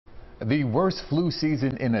The worst flu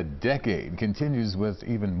season in a decade continues with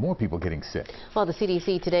even more people getting sick. Well, the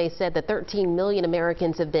CDC today said that 13 million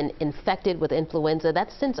Americans have been infected with influenza.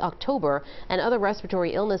 That's since October, and other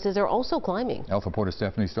respiratory illnesses are also climbing. Health reporter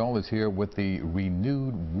Stephanie Stahl is here with the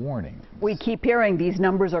renewed warning. We keep hearing these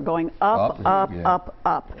numbers are going up.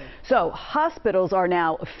 So hospitals are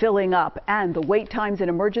now filling up, and the wait times in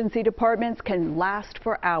emergency departments can last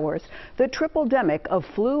for hours. The triple-demic of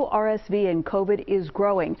flu, RSV, and COVID is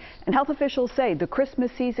growing. And health officials say the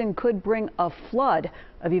Christmas season could bring a flood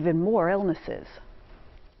of even more illnesses.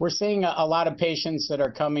 We're seeing a lot of patients that are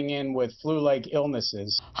coming in with flu-like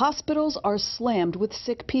illnesses. Hospitals are slammed with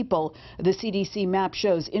sick people. The CDC map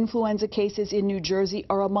shows influenza cases in New Jersey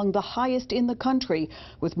are among the highest in the country,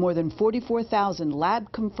 with more than 44,000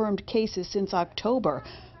 lab-confirmed cases since October.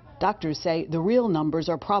 Doctors say the real numbers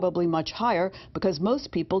are probably much higher because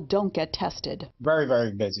most people don't get tested. Very,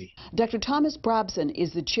 very busy. Dr. Thomas Brabson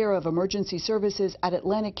is the chair of emergency services at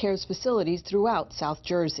Atlantic Care's facilities throughout South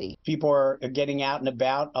Jersey. People are getting out and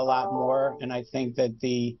about a lot more, and I think that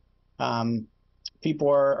the people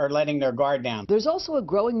are letting their guard down. There's also a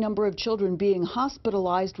growing number of children being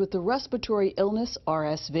hospitalized with the respiratory illness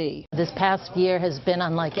RSV. This past year has been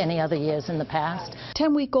unlike any other years in the past.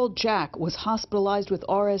 10-week-old Jack was hospitalized with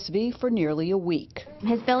RSV for nearly a week.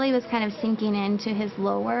 His belly was kind of sinking into his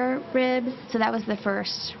lower ribs, so that was the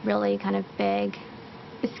first really kind of big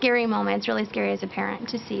scary moment. It's really scary as a parent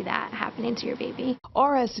to see that happening to your baby.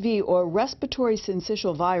 RSV, or respiratory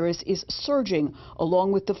syncytial virus, is surging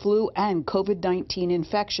along with the flu and COVID-19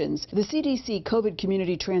 infections. The CDC COVID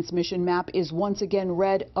community transmission map is once again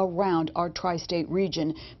red around our tri-state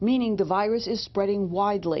region, meaning the virus is spreading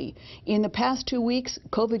widely. In the past 2 weeks,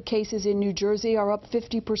 COVID cases in New Jersey are up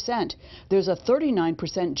 50%. There's a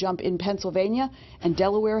 39% jump in Pennsylvania, and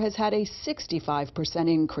Delaware has had a 65%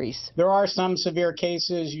 increase. There are some severe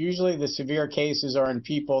cases. Usually the severe cases are in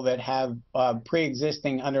people that have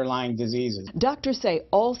pre-existing underlying diseases. Doctors say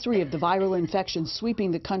all three of the viral infections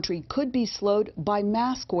sweeping the country could be slowed by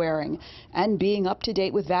mask wearing and being up to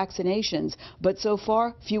date with vaccinations. But so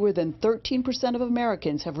far, fewer than 13% of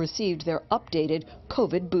Americans have received their updated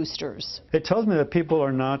COVID boosters. It tells me that people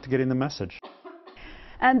are not getting the message.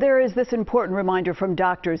 And there is this important reminder from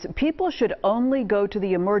doctors. People should only go to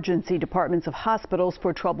the emergency departments of hospitals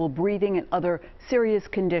for trouble breathing and other serious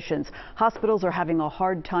conditions. Hospitals are having a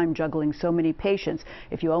hard time juggling so many patients.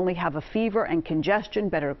 If you only have a fever and congestion,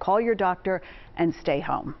 better call your doctor and stay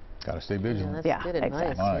home. Got to stay vigilant. Yeah, that's good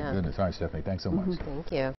advice. Exactly. My goodness. All right, Stephanie, thanks so much. Thank you.